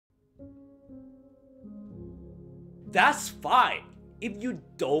That's fine if you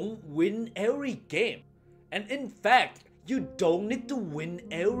don't win every game. And in fact, you don't need to win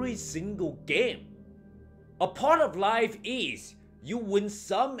every single game. A part of life is you win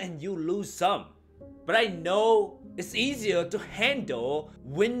some and you lose some. But I know it's easier to handle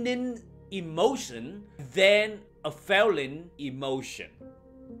winning emotion than a failing emotion.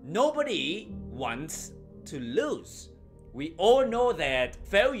 Nobody wants to lose. We all know that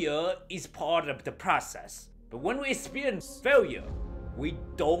failure is part of the process. But when we experience failure, we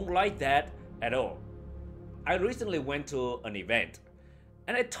don't like that at all. I recently went to an event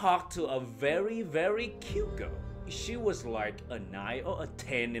and I talked to a very, very cute girl. She was like a 9 or a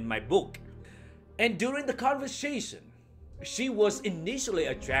 10 in my book. And during the conversation, she was initially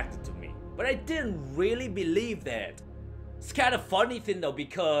attracted to me. But I didn't really believe that. It's kind of funny thing though,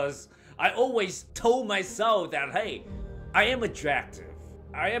 because I always told myself that, hey, I am attractive,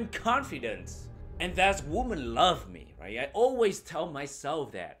 I am confident, and that woman love me, right? I always tell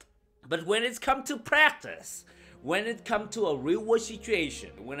myself that. But when it's come to practice, when it come to a real world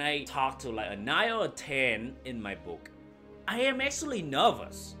situation, when I talk to like a 9 or a 10 in my book, I am actually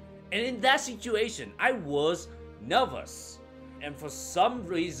nervous. And in that situation, I was nervous. And for some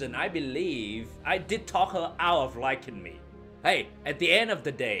reason, I believe I did talk her out of liking me. Hey, at the end of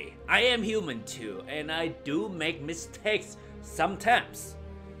the day, I am human too, and I do make mistakes sometimes.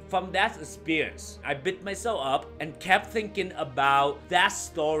 From that experience, I beat myself up and kept thinking about that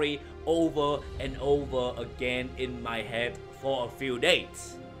story over and over again in my head for a few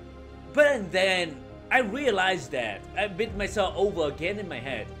days. But then I realized that I beat myself over again in my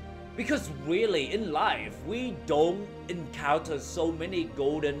head because really in life we don't encounter so many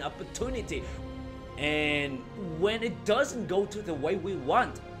golden opportunities, and when it doesn't go to the way we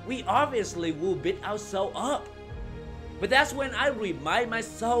want, we obviously will beat ourselves up. But that's when I remind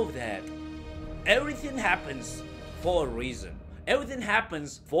myself that everything happens for a reason. Everything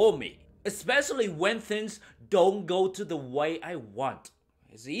happens for me, especially when things don't go to the way I want.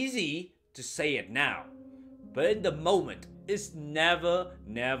 It's easy to say it now, but in the moment, it's never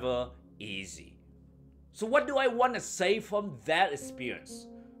easy. So what do I want to say from that experience?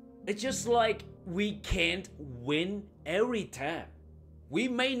 It's just like we can't win every time. We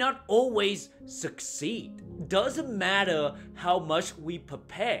may not always succeed. Doesn't matter how much we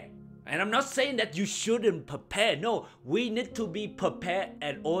prepare. And I'm not saying that you shouldn't prepare. No, we need to be prepared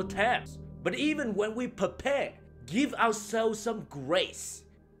at all times. But even when we prepare, give ourselves some grace.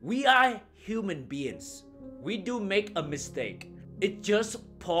 We are human beings. We do make a mistake. It's just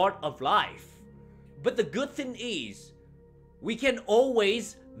part of life. But the good thing is, we can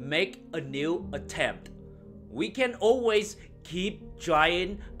always make a new attempt. We can always keep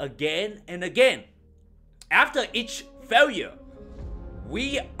trying again and again. After each failure,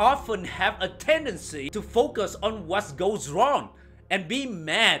 we often have a tendency to focus on what goes wrong and be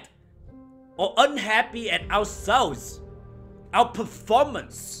mad or unhappy at ourselves, our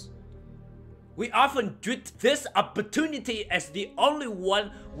performance. We often treat this opportunity as the only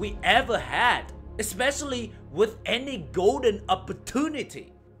one we ever had, especially with any golden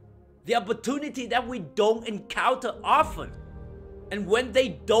opportunity. The opportunity that we don't encounter often. And when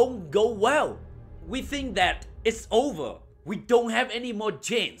they don't go well, we think that it's over. We don't have any more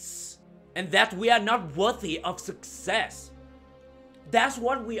chance. And that we are not worthy of success. That's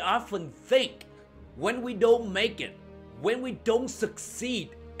what we often think when we don't make it, when we don't succeed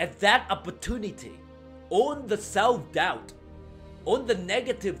at that opportunity. On the self-doubt, on the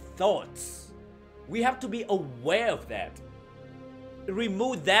negative thoughts. We have to be aware of that.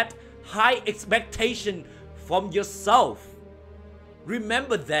 Remove that high expectation from yourself.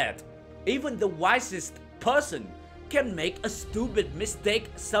 Remember that even the wisest person can make a stupid mistake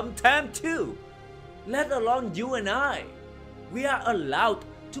sometime too. Let alone you and I. We are allowed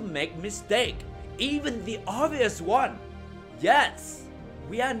to make mistakes, even the obvious one. Yes,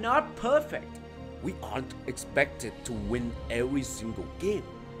 we are not perfect. We aren't expected to win every single game.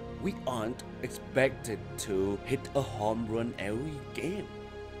 We aren't expected to hit a home run every game.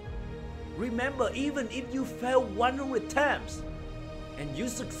 Remember, even if you fail 100 times and you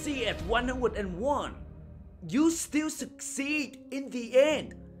succeed at 101, you still succeed in the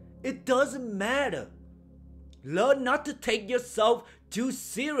end. It doesn't matter. Learn not to take yourself too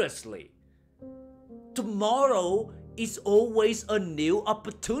seriously. Tomorrow is always a new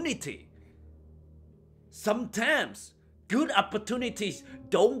opportunity. Sometimes good opportunities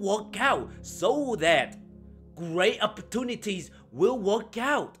don't work out so that great opportunities will work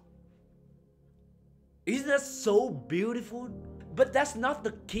out. Isn't that so beautiful? But that's not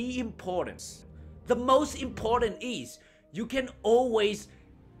the key importance. The most important is you can always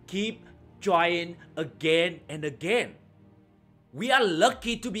keep trying again and again. We are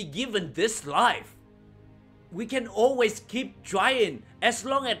lucky to be given this life. We can always keep trying as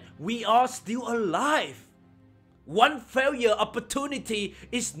long as we are still alive. One failure opportunity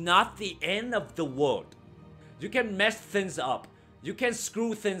is not the end of the world. You can mess things up. You can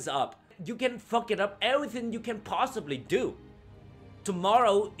screw things up. You can fuck it up everything you can possibly do.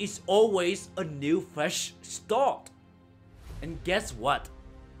 Tomorrow is always a new fresh start. And guess what?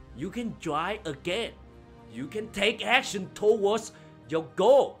 You can try again. You can take action towards your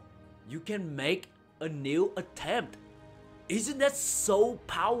goal. You can make a new attempt. Isn't that so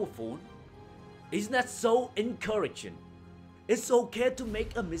powerful? Isn't that so encouraging? It's okay to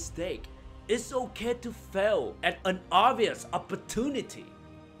make a mistake. It's okay to fail at an obvious opportunity.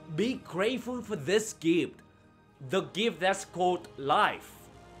 Be grateful for this gift, the gift that's called life.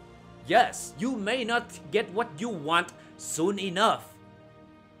 Yes, you may not get what you want soon enough,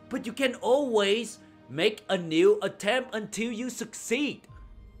 but you can always make a new attempt until you succeed.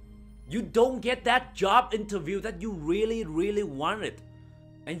 You don't get that job interview that you really wanted,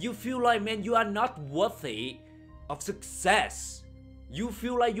 and you feel like, man, you are not worthy of success. You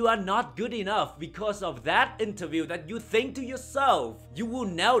feel like you are not good enough because of that interview that you think to yourself you will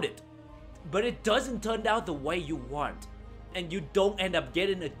nail it, but it doesn't turn out the way you want, and you don't end up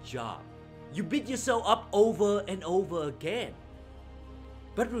getting a job. You beat yourself up over and over again.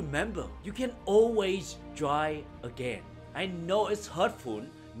 But remember, you can always try again. I know it's hurtful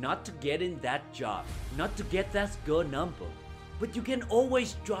not to get in that job, not to get that girl number, but you can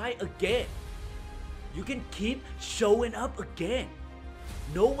always try again. You can keep showing up again.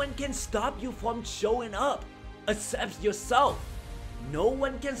 No one can stop you from showing up. Accept yourself. No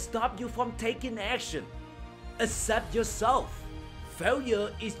one can stop you from taking action. Accept yourself.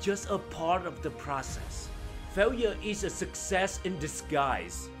 Failure is just a part of the process. Failure is a success in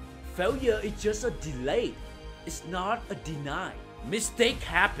disguise. Failure is just a delay. It's not a deny. Mistake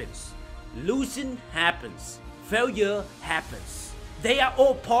happens. Losing happens. Failure happens. They are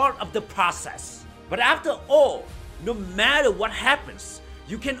all part of the process. But after all, no matter what happens,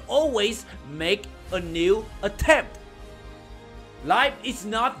 you can always make a new attempt. Life is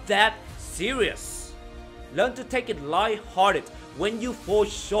not that serious. Learn to take it lighthearted when you fall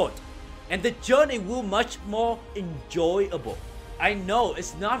short, and the journey will be much more enjoyable. I know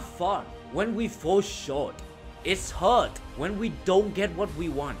it's not fun when we fall short. It's hard when we don't get what we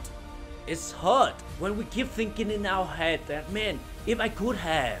want. It's hard when we keep thinking in our head that, man, if I could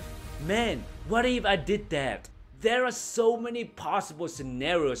have, man, what if I did that? There are so many possible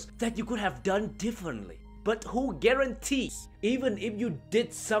scenarios that you could have done differently. But who guarantees, even if you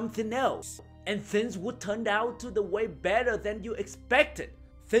did something else, and things would turn out to the way better than you expected,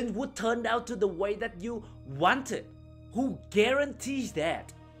 things would turn out to the way that you wanted? Who guarantees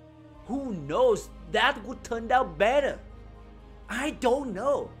that? Who knows that would turn out better? I don't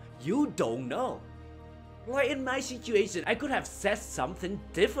know. You don't know. Like in my situation, I could have said something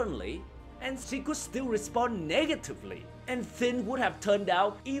differently, and she could still respond negatively, and things would have turned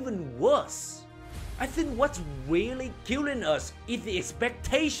out even worse. I think what's really killing us is the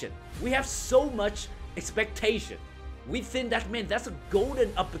expectation. We have so much expectation. We think that, man, that's a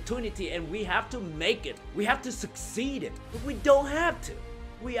golden opportunity and we have to make it. We have to succeed it, but we don't have to.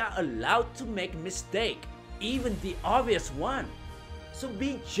 We are allowed to make mistakes, even the obvious one. So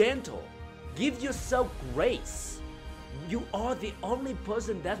be gentle. Give yourself grace. You are the only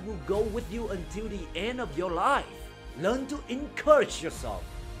person that will go with you until the end of your life. Learn to encourage yourself.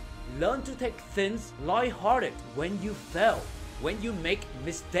 Learn to take things lighthearted when you fail, when you make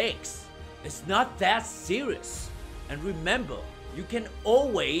mistakes. It's not that serious. And remember, you can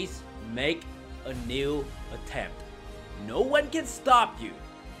always make a new attempt. No one can stop you.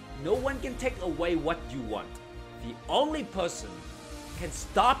 No one can take away what you want. The only person can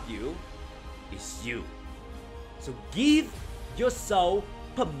stop you is you. So give yourself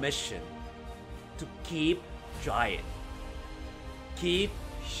permission to keep trying, keep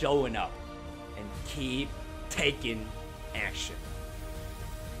showing up, and keep taking action.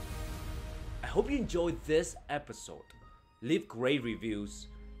 I hope you enjoyed this episode. Leave great reviews,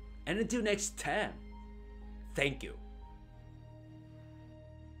 and until next time, thank you.